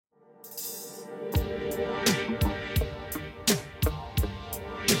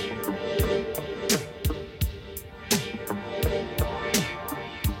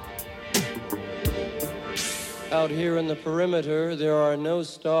Out here in the perimeter, there are no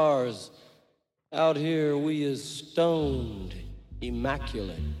stars. Out here, we is stoned,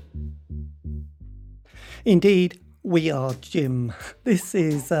 immaculate. Indeed, we are Jim. This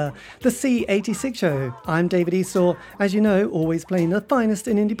is the C86 show. I'm David Esau. As you know, always playing the finest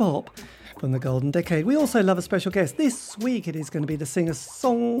in indie pop from the golden decade. We also love a special guest. This week it is going to be the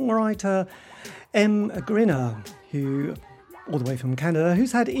singer-songwriter Em Grinner, who, all the way from Canada,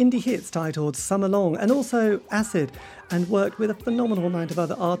 who's had indie hits titled Summer Long and also Acid, and worked with a phenomenal amount of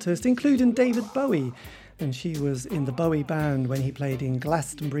other artists, including David Bowie. And she was in the Bowie band when he played in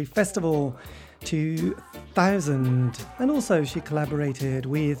Glastonbury Festival 2000. And also she collaborated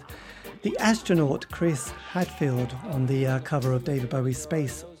with the astronaut Chris Hadfield on the cover of David Bowie's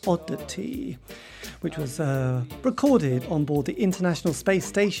Space Oddity, which was recorded on board the International Space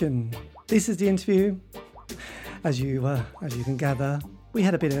Station. This is the interview. As you can gather, we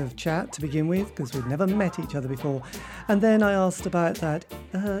had a bit of chat to begin with because we'd never met each other before. And then I asked about that,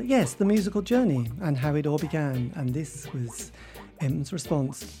 the musical journey and how it all began. And this was Em's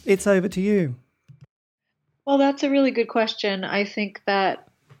response. It's over to you. Well, that's a really good question. I think that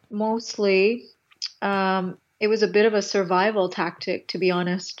mostly it was a bit of a survival tactic, to be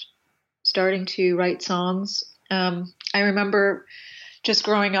honest, starting to write songs. I remember just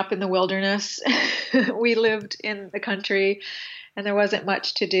growing up in the wilderness. We lived in the country and there wasn't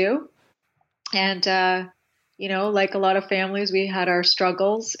much to do. And, like a lot of families, we had our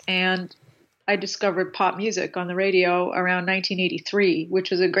struggles, and I discovered pop music on the radio around 1983, which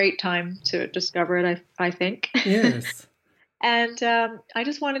was a great time to discover it, I think. Yes. And I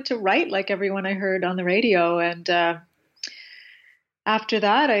just wanted to write like everyone I heard on the radio. And after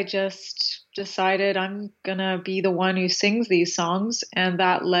that, I just decided I'm going to be the one who sings these songs. And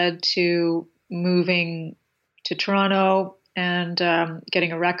that led to moving to Toronto and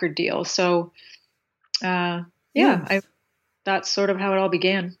getting a record deal. So, yes. That's sort of how it all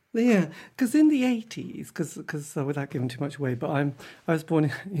began. Yeah, because in the 80s, because without giving too much away, but I was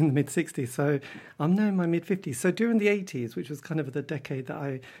born in the mid-60s, so I'm now in my mid-50s. So during the 80s, which was kind of the decade that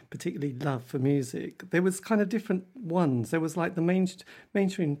I particularly loved for music, there was kind of different ones. There was like the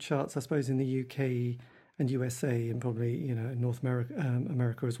mainstream charts, I suppose, in the UK and USA, and probably, North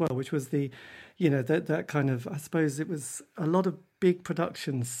America as well, which was the, that kind of, I suppose it was a lot of big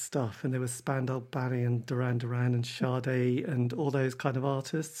production stuff, and there was Spandau Ballet and Duran Duran and Sade and all those kind of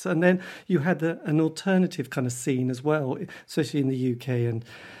artists. And then you had an alternative kind of scene as well, especially in the UK and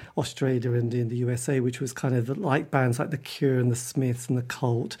Australia and in the USA, which was kind of like bands like The Cure and The Smiths and The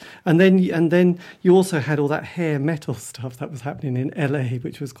Cult. And then you also had all that hair metal stuff that was happening in LA,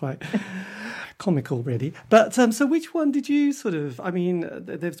 which was quite comical, really. But so which one did you sort of,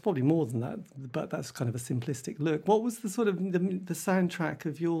 there's probably more than that, but that's kind of a simplistic look. What was the sort of the soundtrack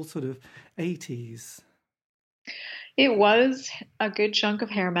of your sort of 80s? It was a good chunk of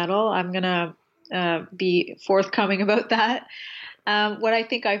hair metal. I'm going to be forthcoming about that. What I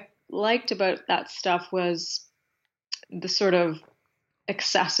think I liked about that stuff was the sort of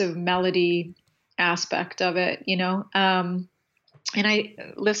excessive melody aspect of it, and I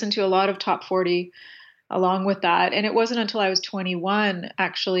listened to a lot of Top 40 along with that. And it wasn't until I was 21,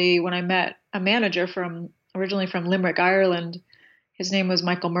 actually, when I met a manager originally from Limerick, Ireland. His name was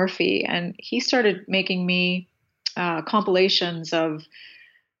Michael Murphy, and he started making me compilations of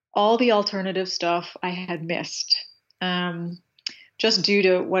all the alternative stuff I had missed. Just due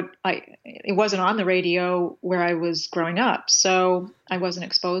to it wasn't on the radio where I was growing up, so I wasn't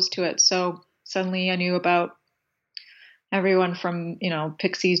exposed to it. So suddenly I knew about everyone from,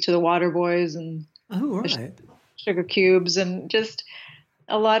 Pixies to the Waterboys and Sugar Cubes, and just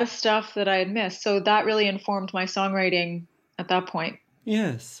a lot of stuff that I had missed. So that really informed my songwriting at that point.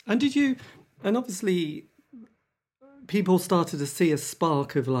 Yes. And obviously people started to see a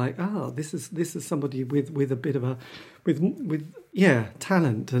spark of like, this is somebody with a bit of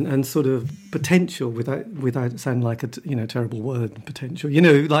talent and sort of potential without sounding like a terrible word, potential,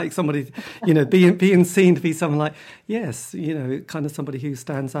 like somebody, being seen to be someone like, yes, kind of somebody who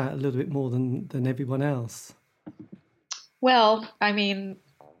stands out a little bit more than everyone else. Well,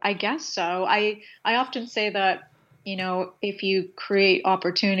 I guess so. I often say that, if you create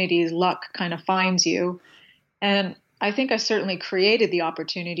opportunities, luck kind of finds you. And I think I certainly created the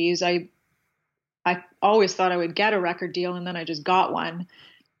opportunities. I always thought I would get a record deal, and then I just got one.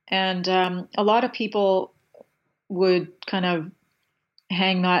 And a lot of people would kind of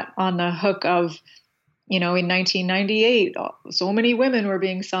hang that on the hook of, in 1998, so many women were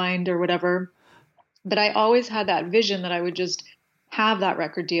being signed or whatever. But I always had that vision that I would just have that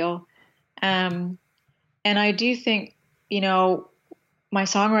record deal. And I do think, my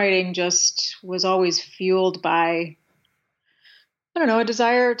songwriting just was always fueled by, I don't know, a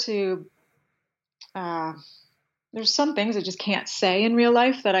desire to, uh, there's some things I just can't say in real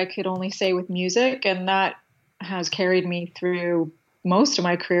life that I could only say with music. And that has carried me through most of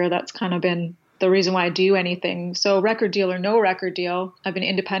my career. That's kind of been the reason why I do anything. So record deal or no record deal, I've been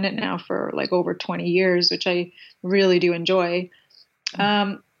independent now for like over 20 years, which I really do enjoy.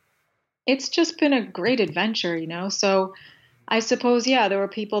 It's just been a great adventure, you know? So I suppose, yeah, there were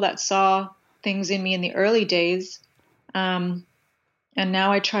people that saw things in me in the early days. And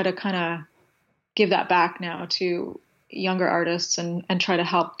now I try to kind of give that back now to younger artists and try to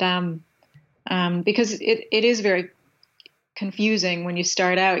help them. Because it is very confusing when you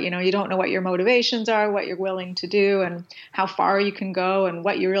start out. You know, you don't know what your motivations are, what you're willing to do, and how far you can go, and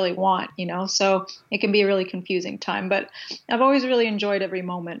what you really want, you know. So it can be a really confusing time, but I've always really enjoyed every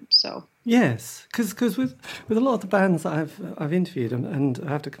moment. So yes, because with a lot of the bands that I've interviewed, and I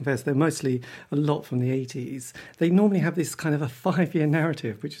have to confess they're mostly a lot from the 80s, they normally have this kind of a 5-year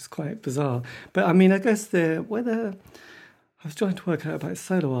narrative, which is quite bizarre. But I mean, I guess I was trying to work out about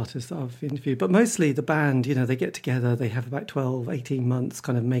solo artists that I've interviewed, but mostly the band, you know, they get together, they have about 12, 18 months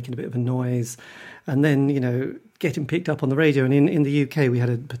kind of making a bit of a noise, and then, you know, getting picked up on the radio. And in the UK, we had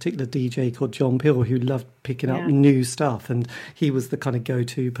a particular DJ called John Peel who loved picking up new stuff, and he was the kind of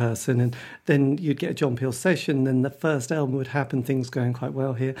go-to person. And then you'd get a John Peel session, then the first album would happen, things going quite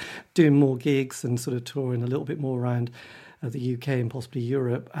well here, doing more gigs and sort of touring a little bit more around the UK and possibly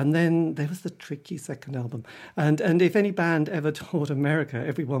Europe. And then there was the tricky second album. And if any band ever toured America,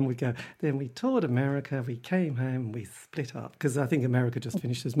 everyone would go, then we toured America, we came home, we split up. Because I think America just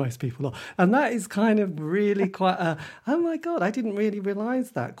finished, as most people are. And that is kind of really quite oh my God, I didn't really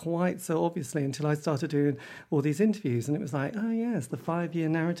realise that quite so obviously until I started doing all these interviews. And it was like, oh yes, the 5-year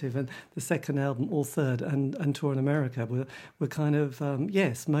narrative and the second album or third and tour in America were kind of,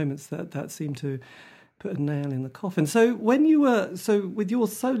 yes, moments that seem to put a nail in the coffin. So when you were, with your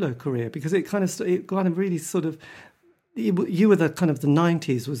solo career, because it kind of really sort of, you were the kind of the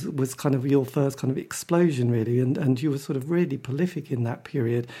 90s was kind of your first kind of explosion really, and you were sort of really prolific in that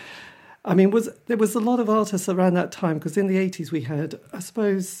period. I mean, there was a lot of artists around that time, because in the 80s we had, I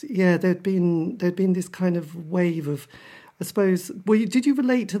suppose, there'd been this kind of wave of, I suppose, did you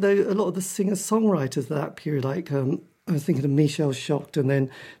relate to a lot of the singer-songwriters of that period, like I was thinking of Michelle Shocked, and then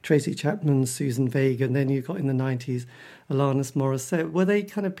Tracy Chapman, Susan Vega, and then you got in the 90s Alanis Morissette. Were they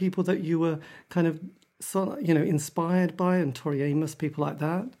kind of people that you were kind of, you know, inspired by, and Tori Amos, people like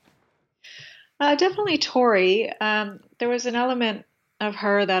that? Definitely Tori. There was an element of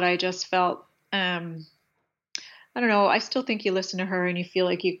her that I just felt, I don't know, I still think you listen to her and you feel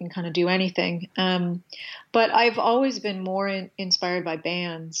like you can kind of do anything. But I've always been more inspired by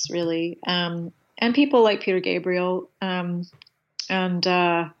bands, really. And people like Peter Gabriel, and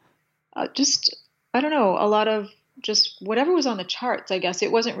just, I don't know, a lot of just whatever was on the charts, I guess.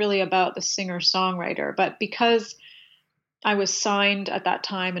 It wasn't really about the singer-songwriter, but because I was signed at that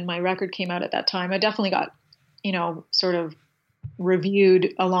time and my record came out at that time, I definitely got, you know, sort of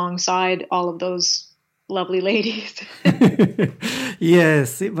reviewed alongside all of those lovely ladies.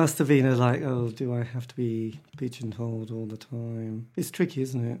 Yes, it must have been like, oh, do I have to be pigeonholed all the time? It's tricky,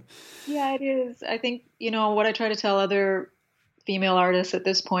 isn't it? Yeah, it is. I think, you know, what I try to tell other female artists at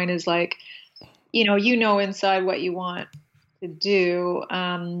this point is like, you know inside what you want to do.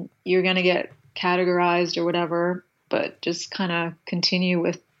 You're going to get categorized or whatever, but just kind of continue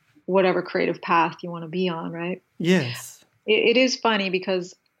with whatever creative path you want to be on, right? Yes. It is funny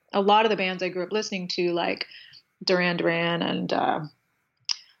because a lot of the bands I grew up listening to, like Duran Duran and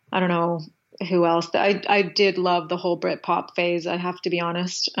I don't know who else. I did love the whole Britpop phase, I have to be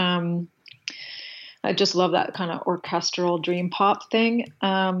honest. I just love that kind of orchestral dream pop thing.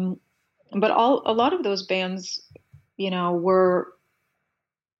 But a lot of those bands, you know, were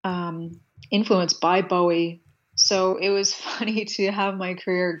influenced by Bowie. So it was funny to have my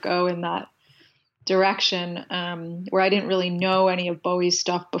career go in that direction, where I didn't really know any of Bowie's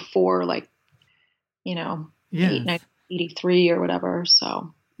stuff before, like, you know, 1983 or whatever.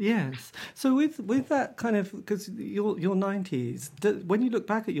 So yes. So with that kind of, because your 90s, when you look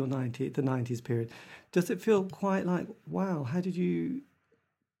back at the 90s period, does it feel quite like, wow, how did you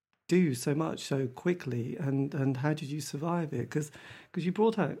do so much so quickly, and how did you survive it? Because you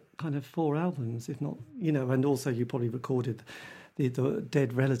brought out kind of 4 albums, if not, you know, and also you probably recorded the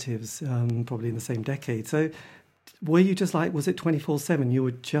Dead Relatives probably in the same decade. So were you just like, was it 24/7? You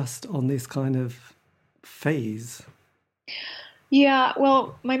were just on this kind of phase? Yeah,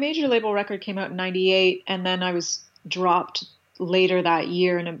 well, my major label record came out in 98, and then I was dropped later that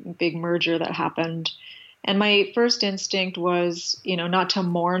year in a big merger that happened. And my first instinct was, not to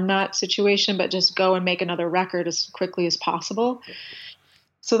mourn that situation, but just go and make another record as quickly as possible.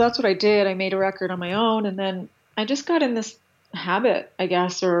 So that's what I did. I made a record on my own, and then I just got in this habit, I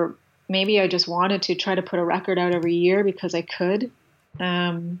guess, or maybe I just wanted to try to put a record out every year because I could.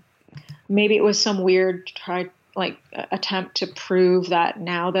 Maybe it was some weird attempt to prove that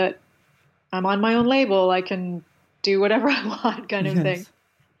now that I'm on my own label, I can do whatever I want, kind of thing.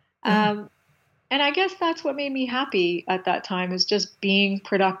 And I guess that's what made me happy at that time, is just being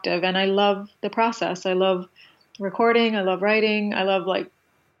productive. And I love the process. I love recording. I love writing. I love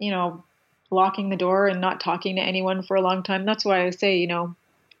locking the door and not talking to anyone for a long time. That's why I say,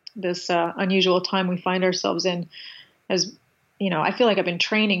 this unusual time we find ourselves in, as, I feel like I've been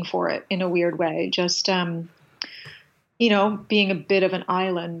training for it in a weird way. Just, being a bit of an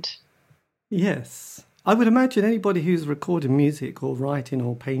island. Yes. I would imagine anybody who's recording music or writing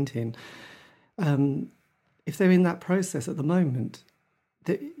or painting, if they're in that process at the moment,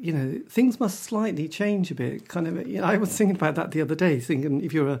 that, things must slightly change a bit. Kind of, I was thinking about that the other day, thinking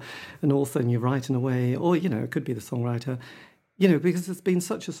if you're an author and you're writing away, or, it could be the songwriter, because there's been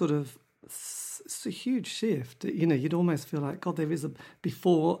such a sort of a huge shift. You'd almost feel like, God, there is a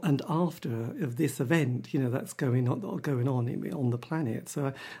before and after of this event, that's going on on the planet.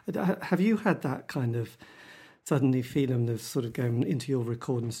 So have you had that kind of suddenly feeling of sort of going into your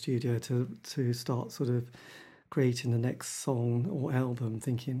recording studio to start sort of creating the next song or album,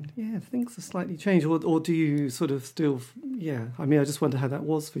 thinking, yeah, things have slightly changed, or do you sort of still, I just wonder how that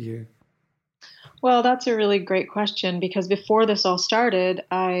was for you. Well, that's a really great question, because before this all started,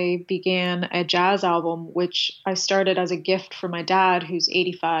 I began a jazz album, which I started as a gift for my dad, who's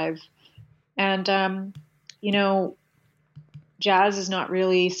 85. And, jazz is not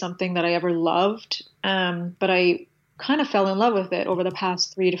really something that I ever loved, but I kind of fell in love with it over the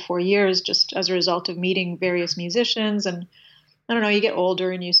past 3 to 4 years, just as a result of meeting various musicians. And I don't know, you get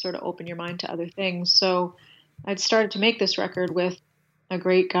older and you sort of open your mind to other things. So I'd started to make this record with a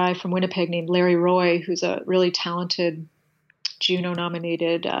great guy from Winnipeg named Larry Roy, who's a really talented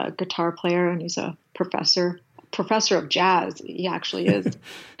Juno-nominated guitar player, and he's a professor of jazz. He actually is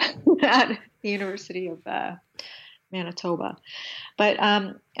at the University of Manitoba. But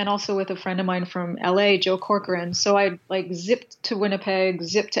and also with a friend of mine from LA, Joe Corcoran. So I zipped to Winnipeg,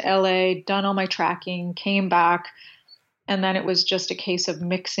 zipped to LA, done all my tracking, came back, and then it was just a case of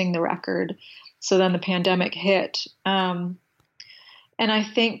mixing the record. So then the pandemic hit. And I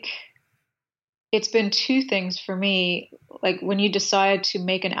think it's been two things for me. Like when you decide to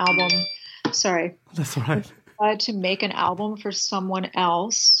make an album, That's all right. Decide to make an album for someone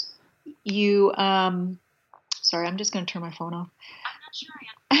else, you, sorry, I'm just going to turn my phone off. I'm not sure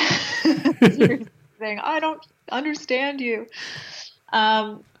I am. I don't understand you.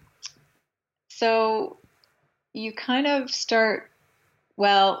 So you kind of start,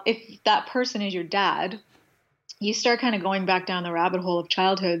 if that person is your dad, you start kind of going back down the rabbit hole of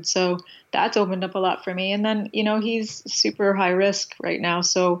childhood. So that's opened up a lot for me. And then, he's super high risk right now.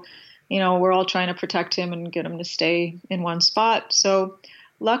 So, we're all trying to protect him and get him to stay in one spot. So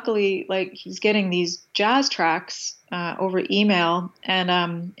luckily, he's getting these jazz tracks over email,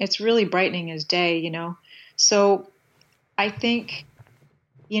 and it's really brightening his day, So I think,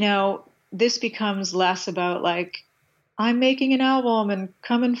 this becomes less about I'm making an album and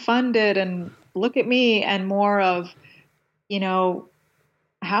come and fund it and look at me, and more of,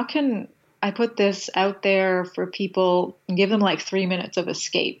 how can I put this out there for people and give them 3 minutes of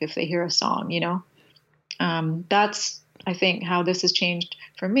escape if they hear a song, That's, I think, how this has changed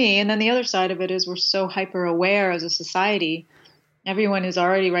for me. And then the other side of it is we're so hyper aware as a society. Everyone is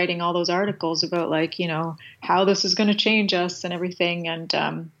already writing all those articles about how this is going to change us and everything.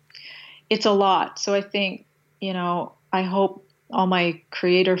 And it's a lot. So I think, I hope all my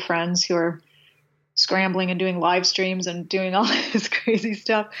creator friends who are scrambling and doing live streams and doing all this crazy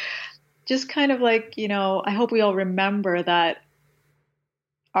stuff, just kind of I hope we all remember that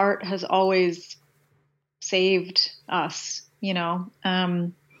art has always saved us,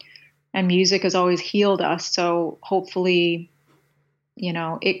 and music has always healed us. So hopefully,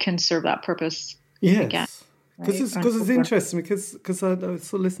 it can serve that purpose again. Because it's interesting, because I sort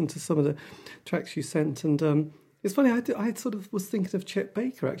of listened to some of the tracks you sent, and it's funny, I sort of was thinking of Chet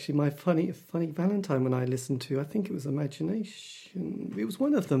Baker, actually, my funny Valentine, when I listened to, I think it was Imagination. It was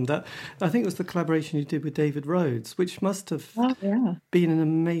one of them, that I think it was the collaboration you did with David Rhodes, which must have been an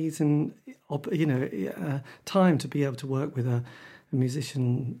amazing, time to be able to work with a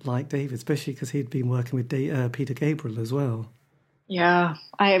musician like David, especially because he'd been working with Peter Gabriel as well. Yeah,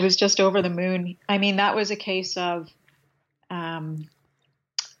 I was just over the moon. I mean, that was a case of,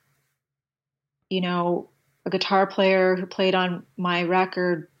 a guitar player who played on my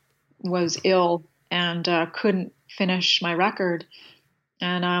record was ill and couldn't finish my record.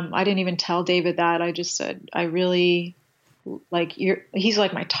 And I didn't even tell David that. I just said, I really he's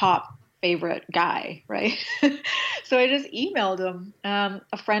like my top favorite guy, right? So I just emailed him.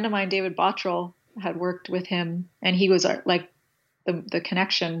 A friend of mine, David Bottrell, had worked with him, and he was like the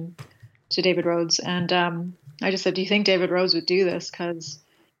connection to David Rhodes. And I just said, do you think David Rhodes would do this? Because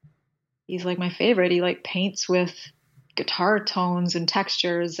he's like my favorite. He like paints with guitar tones and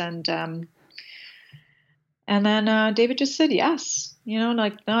textures. And then David just said yes,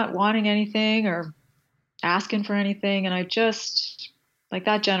 like not wanting anything or asking for anything. And I just, like,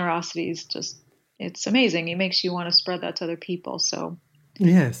 that generosity is just, it's amazing. It makes you want to spread that to other people. So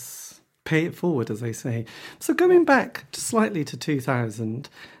yes, pay it forward, as they say. So going back slightly to 2000,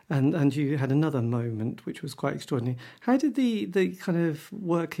 and you had another moment which was quite extraordinary. How did the kind of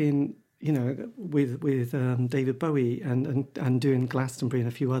working, with David Bowie and doing Glastonbury and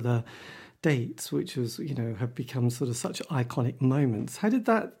a few other dates, which was, have become sort of such iconic moments. How did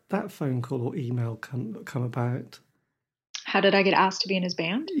that phone call or email come about? How did I get asked to be in his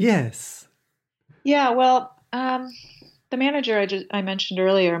band? Yes. Yeah, well, the manager I mentioned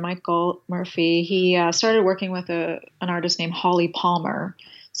earlier, Michael Murphy, he started working with an artist named Holly Palmer.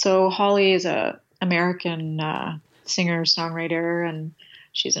 So Holly is a American singer-songwriter, and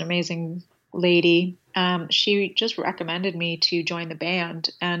she's an amazing lady. She just recommended me to join the band,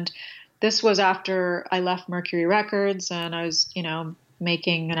 and this was after I left Mercury Records, and I was,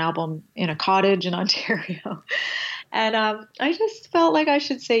 making an album in a cottage in Ontario. And I just felt like I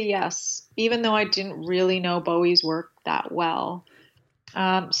should say yes, even though I didn't really know Bowie's work that well.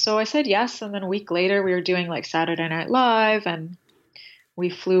 So I said yes, and then a week later we were doing like Saturday Night Live, and we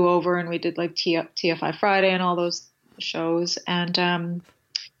flew over and we did like TFI Friday and all those shows, and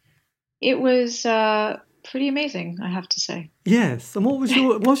it was pretty amazing, I have to say. Yes, and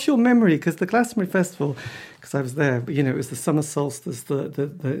what's your memory? Because the Glastonbury Festival, because I was there, but it was the summer solstice.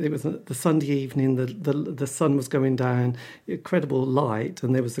 It was the Sunday evening. The sun was going down, incredible light,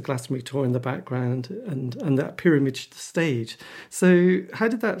 and there was the Glastonbury tour in the background, and that pyramid stage. So, how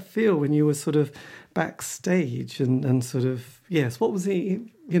did that feel when you were sort of backstage and sort of what was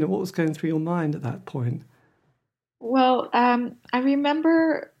what was going through your mind at that point? Well, I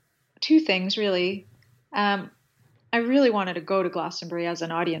remember two things really. I really wanted to go to Glastonbury as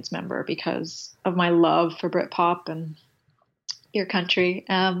an audience member because of my love for Britpop and your country.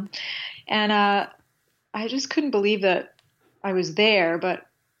 And I just couldn't believe that I was there, but,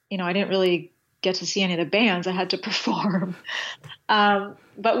 I didn't really get to see any of the bands. I had to perform.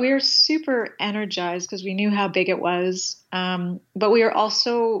 But we were super energized because we knew how big it was. But we were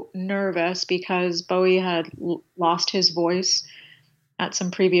also nervous because Bowie had lost his voice at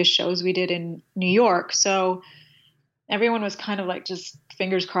some previous shows we did in New York. So everyone was kind of like just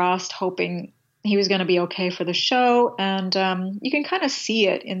fingers crossed, hoping he was going to be okay for the show. And you can kind of see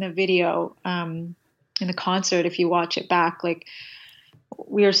it in the video, in the concert, if you watch it back. Like,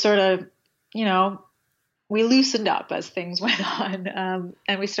 we were sort of, we loosened up as things went on.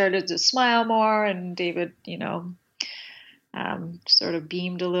 And we started to smile more, and David, sort of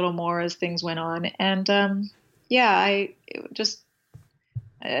beamed a little more as things went on. And it just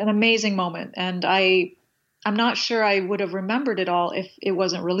an amazing moment. And I'm not sure I would have remembered it all if it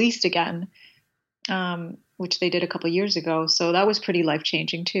wasn't released again, which they did a couple of years ago. So that was pretty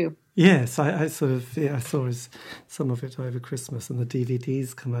life-changing too. Yes, I sort of, I saw some of it over Christmas, and the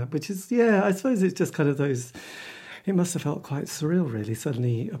DVDs come out, which is, I suppose it's just kind of those, it must have felt quite surreal, really,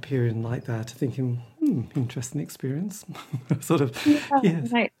 suddenly appearing like that, thinking, interesting experience. Sort of,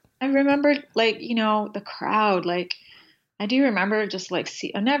 yes. I remembered, the crowd, I do remember just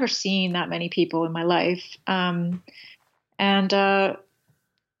I've never seen that many people in my life.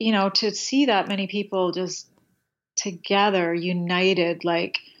 To see that many people just together, united,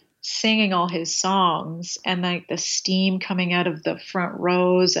 singing all his songs, and the steam coming out of the front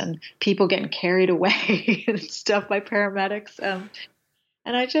rows and people getting carried away and stuff by paramedics. And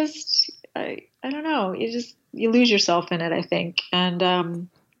I don't know, you lose yourself in it, I think. And,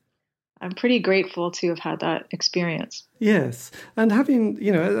 I'm pretty grateful to have had that experience. Yes, and having,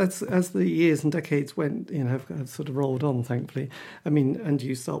 as the years and decades went, have sort of rolled on, thankfully. I mean, and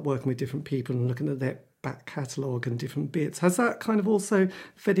you start working with different people and looking at back catalogue and different bits. Has that kind of also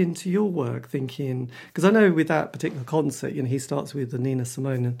fed into your work, thinking, because I know with that particular concert, he starts with the Nina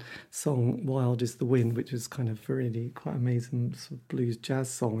Simone song Wild is the Wind, which is kind of really quite amazing sort of blues jazz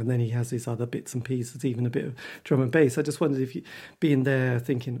song, and then he has these other bits and pieces, even a bit of drum and bass. I just wondered if you being there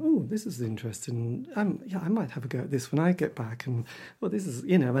thinking, oh, this is interesting, I might have a go at this when I get back, and well, this is,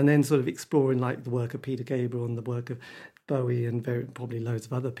 and then sort of exploring like the work of Peter Gabriel and the work of Bowie and probably loads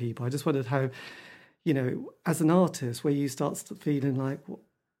of other people. I just wondered how, as an artist, where you start feeling like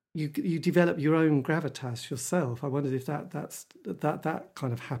you develop your own gravitas yourself. I wondered if that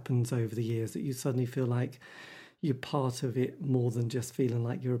kind of happens over the years, that you suddenly feel like you're part of it more than just feeling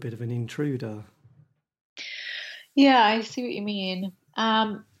like you're a bit of an intruder. Yeah, I see what you mean.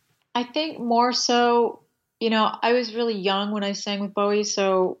 I think more so, I was really young when I sang with Bowie,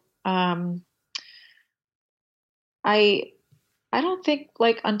 so I don't think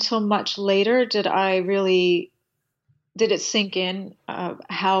like until much later did it sink in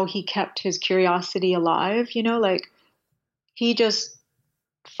how he kept his curiosity alive, like he just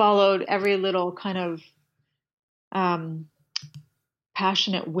followed every little kind of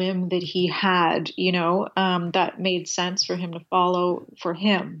passionate whim that he had, that made sense for him to follow for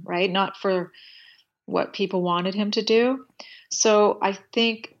him, right? Not for what people wanted him to do. So I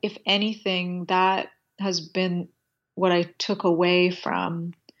think if anything, that has been what I took away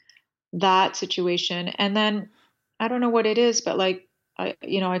from that situation. And then I don't know what it is, but like, I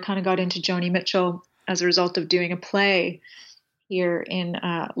kind of got into Joni Mitchell as a result of doing a play here in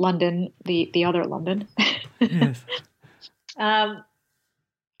London, the other London. Yes.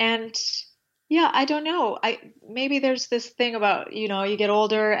 And yeah, I don't know. Maybe there's this thing about, you get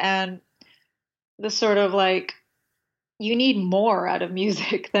older and the sort of like, you need more out of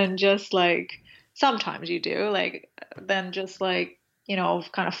music than just like, sometimes you do, like, than just like,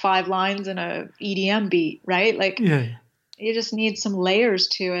 kind of 5 lines in a EDM beat, right? Like, yeah. You just need some layers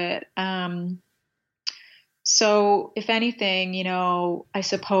to it. So if anything, I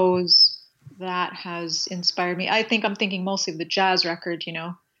suppose that has inspired me. I think I'm thinking mostly of the jazz record,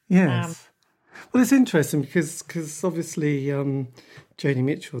 Yes. Well, it's interesting because obviously Joni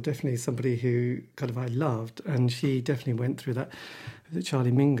Mitchell, definitely somebody who kind of I loved, and she definitely went through that with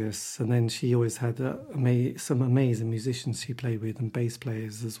Charlie Mingus, and then she always had some amazing musicians she played with and bass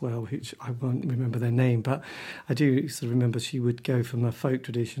players as well, which I won't remember their name, but I do sort of remember she would go from a folk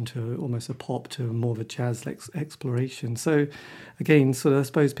tradition to almost a pop to more of a jazz exploration. So again, sort of I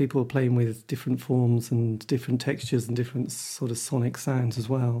suppose people are playing with different forms and different textures and different sort of sonic sounds as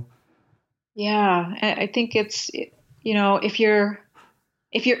well. Yeah, I think it's, if you're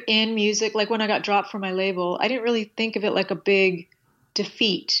in music, like when I got dropped from my label, I didn't really think of it like a big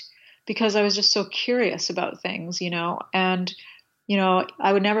defeat because I was just so curious about things, and,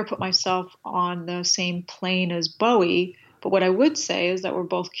 I would never put myself on the same plane as Bowie, but what I would say is that we're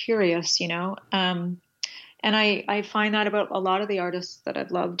both curious, and I find that about a lot of the artists that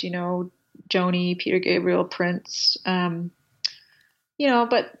I've loved, Joni, Peter Gabriel, Prince, but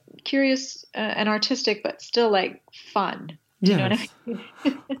curious and artistic, but still like fun. Do you know what I mean?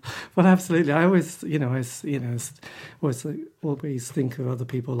 Well, absolutely. I always, always think of other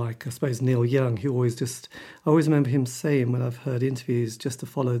people like, I suppose, Neil Young, who I always remember him saying when I've heard interviews, just to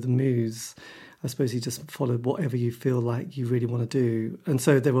follow the muse. I suppose he just followed whatever you feel like you really want to do. And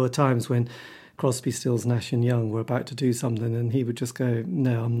so there were times when Crosby, Stills, Nash and Young were about to do something and he would just go,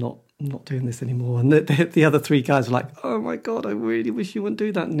 no, I'm not doing this anymore. And the other 3 guys were like, oh my God, I really wish you wouldn't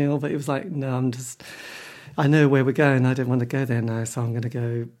do that, Neil. But it was like, no, I know where we're going. I don't want to go there now. So I'm going to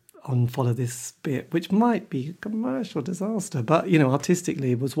go on follow this bit, which might be a commercial disaster, but,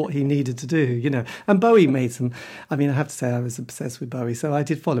 artistically it was what he needed to do, And Bowie made some, I have to say I was obsessed with Bowie. So I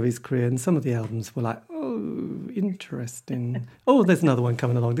did follow his career and some of the albums were like, oh, interesting. Oh, there's another one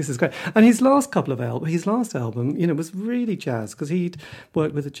coming along. This is great. And his last album, was really jazz because he'd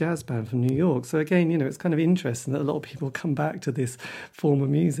worked with a jazz band from New York. So again, it's kind of interesting that a lot of people come back to this form of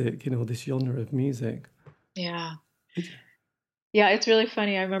music, this genre of music. Yeah. Yeah, it's really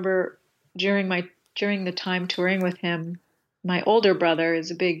funny. I remember during the time touring with him, my older brother is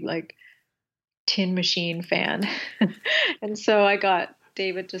a big like Tin Machine fan. And so I got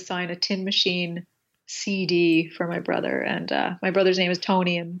David to sign a Tin Machine CD for my brother. And my brother's name is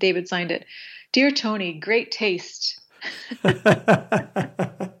Tony and David signed it. Dear Tony, great taste.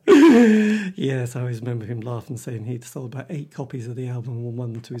 Yes, I always remember him laughing, saying he'd sold about 8 copies of the album and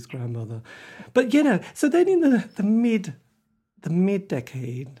one to his grandmother. But so then in the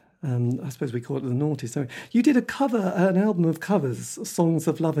mid-decade, I suppose we call it the noughties. So you did an album of covers, songs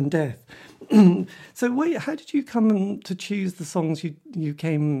of love and death. So how did you come to choose the songs you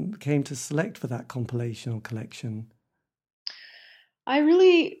came to select for that compilation or collection? I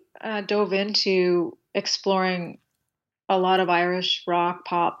really dove into exploring a lot of Irish rock,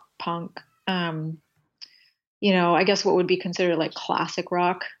 pop, punk. I guess what would be considered like classic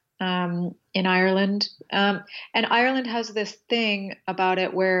rock in Ireland. And Ireland has this thing about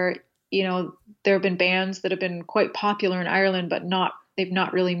it where, there have been bands that have been quite popular in Ireland, but they've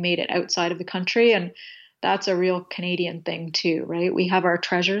not really made it outside of the country. And that's a real Canadian thing too, right? We have our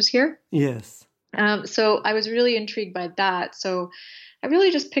treasures here. Yes. So I was really intrigued by that. So I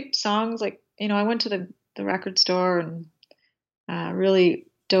really just picked songs like, I went to the record store and really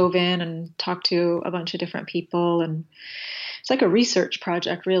dove in and talked to a bunch of different people. And it's like a research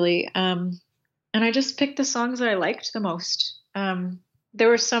project, really. And I just picked the songs that I liked the most. There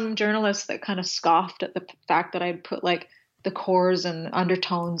were some journalists that kind of scoffed at the fact that I'd put like the chords and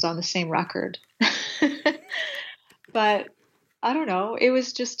undertones on the same record. But I don't know. It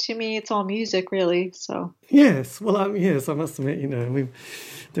was just, to me, it's all music, really. So yes, well, yes, I must admit,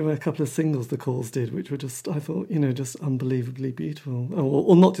 there were a couple of singles the Calls did, which were just, I thought, just unbelievably beautiful,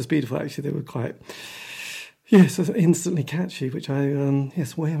 or not just beautiful. Actually, they were quite, yes, instantly catchy. Which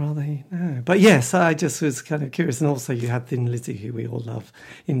yes, where are they now? But yes, I just was kind of curious, and also you had Thin Lizzy, who we all love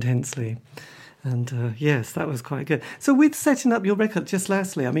intensely. And yes, that was quite good. So with setting up your record, just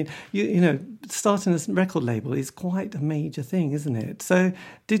lastly, I mean, starting a record label is quite a major thing, isn't it? So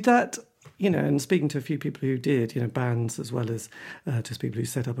did that, and speaking to a few people who did, bands as well as just people who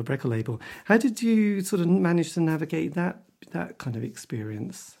set up a record label, how did you sort of manage to navigate that kind of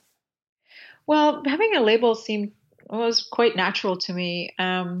experience? Well, having a label was quite natural to me.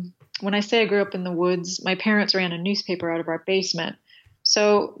 When I say I grew up in the woods, my parents ran a newspaper out of our basement.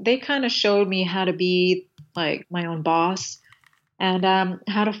 So they kind of showed me how to be like my own boss and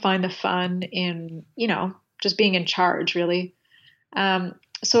how to find the fun in, just being in charge, really.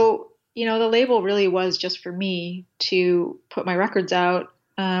 So, the label really was just for me to put my records out.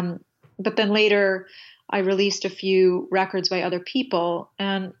 But then later I released a few records by other people,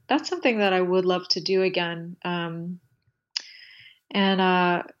 and that's something that I would love to do again. And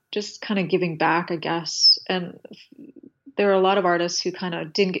just kind of giving back, I guess. And there are a lot of artists who kind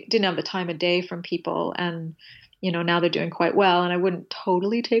of didn't have the time of day from people, and now they're doing quite well. And I wouldn't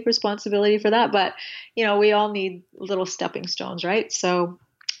totally take responsibility for that, but we all need little stepping stones, right? So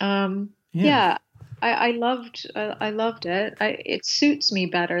yeah, I loved it. It suits me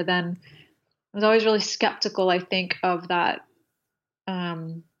better than, I was always really skeptical, I think, of that.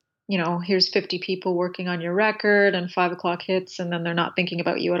 Here's 50 people working on your record and 5 o'clock hits, and then they're not thinking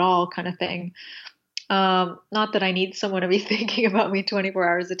about you at all, kind of thing. Not that I need someone to be thinking about me 24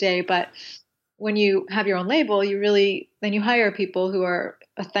 hours a day, but when you have your own label, then you hire people who are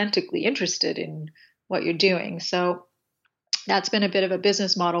authentically interested in what you're doing. So that's been a bit of a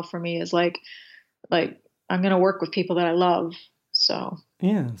business model for me, is like I'm going to work with people that I love. So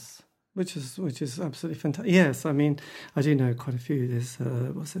yes, which is absolutely fantastic. Yes, I mean, I do know quite a few. There's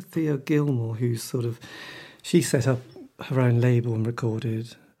what's it, Thea Gilmore, who's she set up her own label and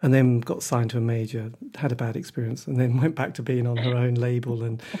recorded, and then got signed to a major, had a bad experience, and then went back to being on her own label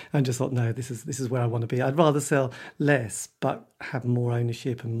and just thought, no, this is where I want to be. I'd rather sell less but have more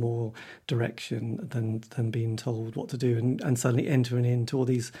ownership and more direction than being told what to do and suddenly entering into all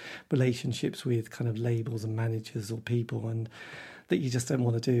these relationships with kind of labels and managers or people and that you just don't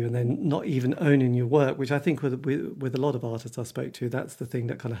want to do, and then not even owning your work, which I think with a lot of artists I spoke to, that's the thing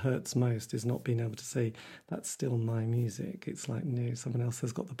that kind of hurts most, is not being able to say, that's still my music. It's like, no, someone else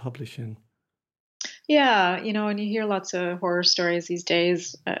has got the publishing. Yeah, and you hear lots of horror stories these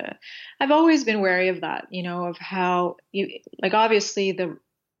days. I've always been wary of that, of how obviously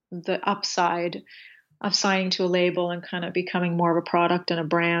the upside of signing to a label and kind of becoming more of a product and a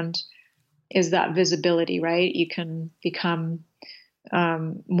brand is that visibility, right? You can become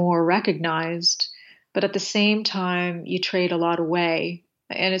more recognized, but at the same time you trade a lot away.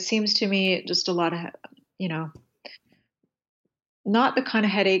 And it seems to me just a lot of, not the kind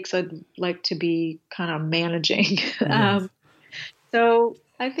of headaches I'd like to be kind of managing. Yes. So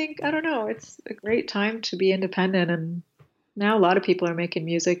I think, I don't know, it's a great time to be independent. And now a lot of people are making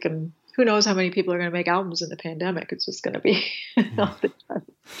music, and who knows how many people are going to make albums in the pandemic. It's just going to be all the time.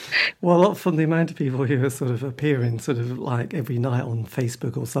 Well, from the amount of people who are sort of appearing sort of like every night on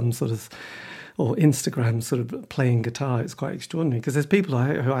Facebook or some sort of, or Instagram sort of playing guitar. It's quite extraordinary because there's people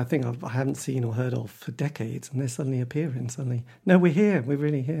who I think I haven't seen or heard of for decades, and they're suddenly appearing. Suddenly, no, we're here. We're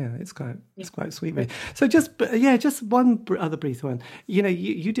really here. It's quite sweet. Really. So just one other brief one.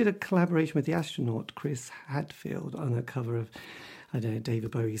 You did a collaboration with the astronaut Chris Hadfield on a cover of, I don't know, David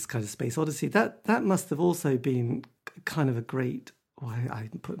Bowie's kind of Space Odyssey. That must have also been kind of a great. Well, I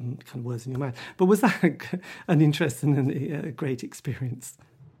put kind of words in your mouth, but was that an interesting and a great experience?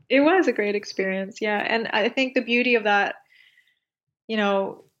 It was a great experience, yeah. And I think the beauty of that,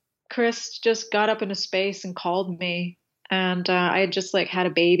 Chris just got up into space and called me, and I had just had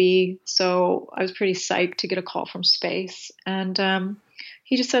a baby, so I was pretty psyched to get a call from space. And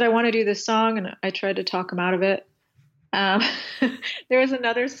he just said, "I want to do this song," and I tried to talk him out of it. There was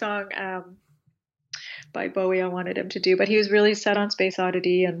another song by Bowie I wanted him to do, but he was really set on Space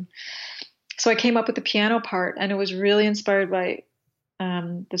Oddity, and so I came up with the piano part, and it was really inspired by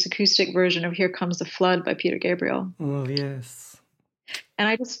this acoustic version of "Here Comes the Flood" by Peter Gabriel. Oh, yes. And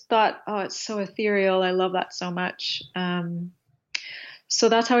I just thought, oh, it's so ethereal. I love that so much. So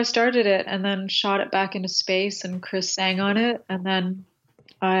that's how I started it, and then shot it back into space, and Chris sang on it. And then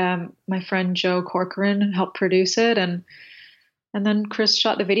my friend Joe Corcoran helped produce it, and then Chris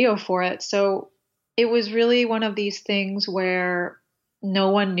shot the video for it. So it was really one of these things where no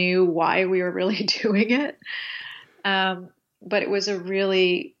one knew why we were really doing it. But it was a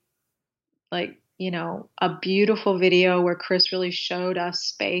really a beautiful video where Chris really showed us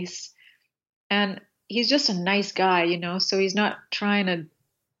space, and he's just a nice guy, so he's not trying to,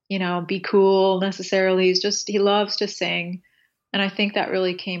 be cool necessarily. He loves to sing. And I think that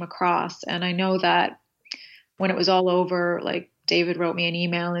really came across. And I know that when it was all over, David wrote me an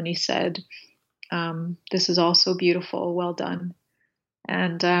email and he said, "This is also beautiful. Well done."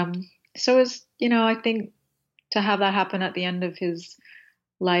 And so it's, I think to have that happen at the end of his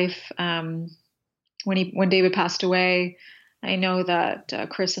life, when David passed away, I know that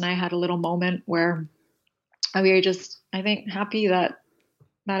Chris and I had a little moment where we were just, I think, happy that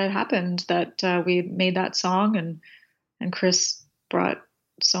had happened, that we made that song, and Chris brought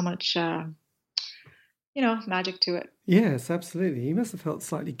so much, magic to it. Yes, absolutely. You must have felt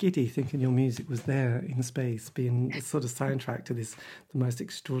slightly giddy thinking your music was there in space, being the sort of soundtrack to the most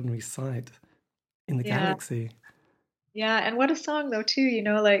extraordinary sight in the galaxy. Yeah, and what a song though too,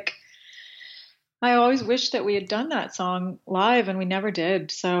 I always wish that we had done that song live, and we never did.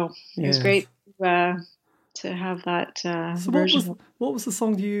 So it was great to have that version. What was the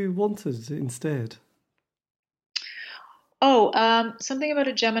song you wanted instead? Oh, something about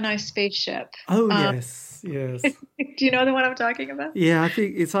a Gemini spaceship. Oh, yes. Do you know the one I'm talking about? Yeah, I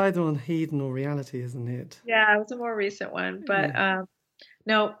think it's either on Hedon or Reality, isn't it? Yeah, it was a more recent one. But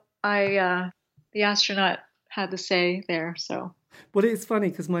no, the astronaut had the say there, so. Well, it's funny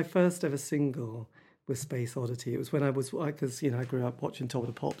because my first ever single was Space Oddity. It was when I grew up watching Top of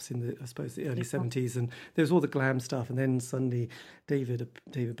the Pops in the early 70s, and there was all the glam stuff, and then suddenly David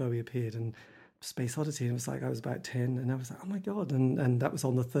Bowie appeared, and Space Oddity, and it was I was about 10, and I was like, oh my God, and that was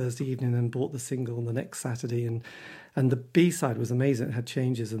on the Thursday evening, and bought the single on the next Saturday, and the B-side was amazing. It had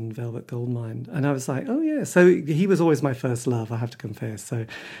Changes and Velvet Goldmine, and I was like, oh yeah. So he was always my first love, I have to confess. So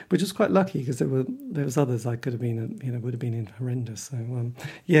we're just quite lucky because there was others I could have been, would have been in horrendous.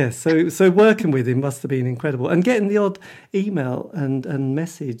 So so working with him must have been incredible, and getting the odd email and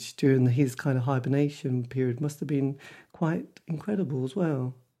message during his kind of hibernation period must have been quite incredible as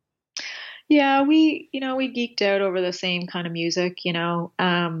well. Yeah, we geeked out over the same kind of music, a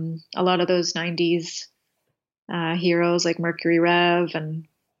lot of those 90s heroes like Mercury Rev, and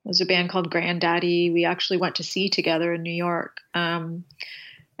there's a band called Grandaddy we actually went to see together in New York. And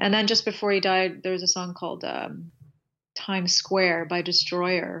then just before he died, there was a song called Times Square by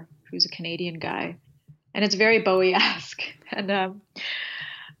Destroyer, who's a Canadian guy. And it's very Bowie-esque. And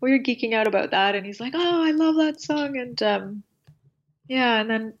we were geeking out about that, and he's like, oh, I love that song. And yeah, and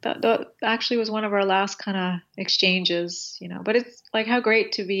then that actually was one of our last kind of exchanges, But it's how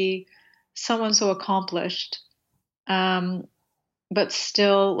great to be someone so accomplished, but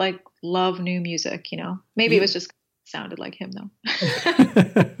still love new music, Maybe it was just sounded like him though.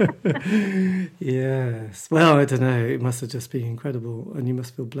 Yes. Well, I don't know. It must have just been incredible, and you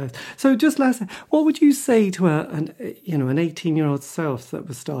must feel blessed. So, just last, what would you say to an 18-year-old self that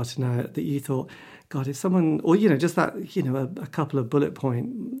was starting out that you thought, God, if someone, or just that, a couple of bullet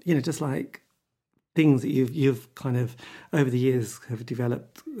point, just things that you've kind of over the years have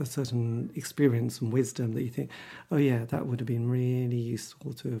developed a certain experience and wisdom that you think, oh yeah, that would have been really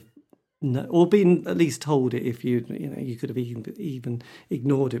useful to have known, or been at least told it if you could have even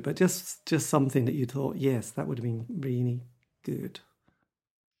ignored it, but just something that you thought, yes, that would have been really good.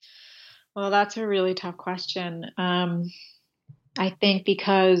 Well, that's a really tough question. I think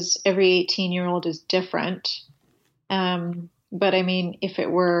because every 18-year-old is different. But I mean, if it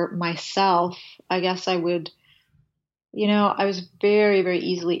were myself, I guess I would, I was very, very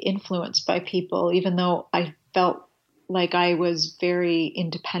easily influenced by people, even though I felt like I was very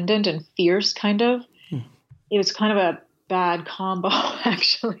independent and fierce, kind of. It was kind of a bad combo,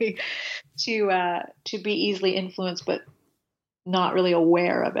 actually, to be easily influenced, but not really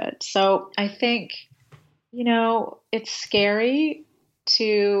aware of it. So I think, it's scary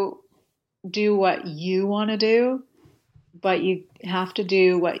to do what you want to do, but you have to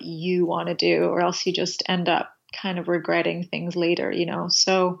do what you want to do, or else you just end up kind of regretting things later,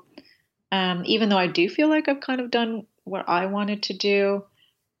 So even though I do feel like I've kind of done what I wanted to do,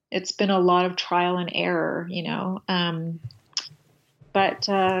 it's been a lot of trial and error, but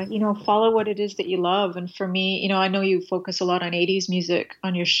follow what it is that you love. And for me, I know you focus a lot on 80s music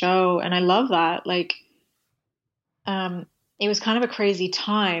on your show, and I love that. Like, it was kind of a crazy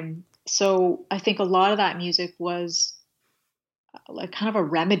time. So I think a lot of that music was like kind of a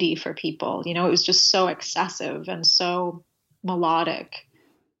remedy for people. It was just so excessive and so melodic.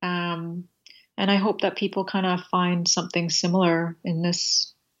 And I hope that people kind of find something similar in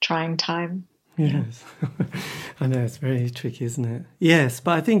this trying time. Yes, I know it's very tricky, isn't it? Yes,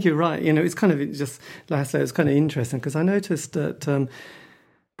 but I think you're right. It's kind of just, like I say, it's kind of interesting because I noticed that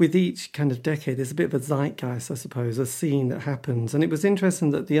with each kind of decade, there's a bit of a zeitgeist, I suppose, a scene that happens. And it was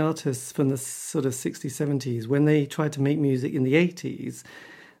interesting that the artists from the sort of 60s, 70s, when they tried to make music in the 80s,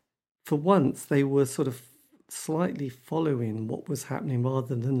 for once they were sort of slightly following what was happening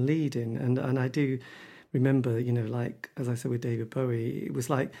rather than leading. And I do remember, like, as I said with David Bowie, it was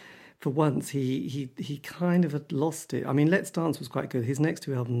like, for once, he kind of had lost it. I mean, Let's Dance was quite good. His next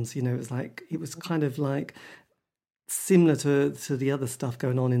two albums, it was kind of like similar to the other stuff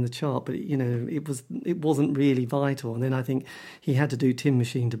going on in the chart, but it wasn't really vital. And then I think he had to do Tin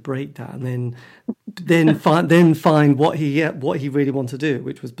Machine to break that, and then find what he really wanted to do,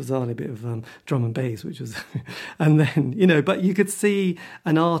 which was bizarrely a bit of drum and bass, which was, and then but you could see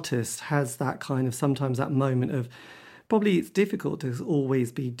an artist has that kind of sometimes that moment of. Probably it's difficult to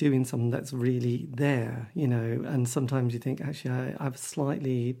always be doing something that's really there, and sometimes you think, actually, I've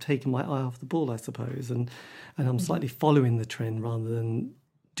slightly taken my eye off the ball, I suppose, and I'm slightly following the trend rather than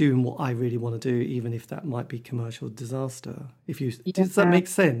doing what I really want to do, even if that might be commercial disaster. Does that make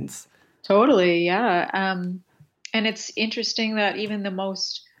sense? Totally, yeah. And it's interesting that even the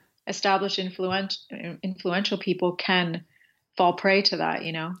most established influential people can fall prey to that,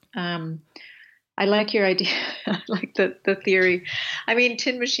 I like your idea. I like the theory. I mean,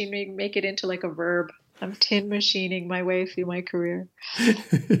 tin machine, make it into like a verb. I'm tin machining my way through my career.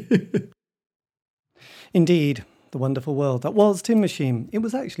 Indeed, the wonderful world that was Tin Machine. It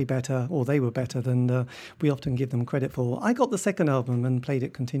was actually better, or they were better than we often give them credit for. I got the second album and played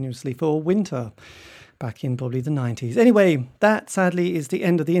it continuously for winter back in probably the 90s. Anyway, that sadly is the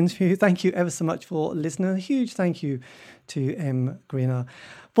end of the interview. Thank you ever so much for listening. A huge thank you to M. Greener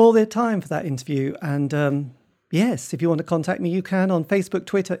for their time for that interview. And yes, if you want to contact me, you can on Facebook,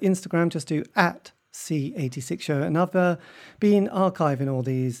 Twitter, Instagram. Just do @C86 Show. And I've been archiving all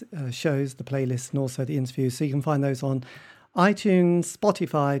these shows, the playlists, and also the interviews. So you can find those on iTunes,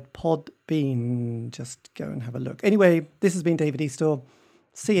 Spotify, Podbean. Just go and have a look. Anyway, this has been David Eastaugh,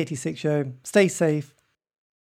 C86 Show. Stay safe.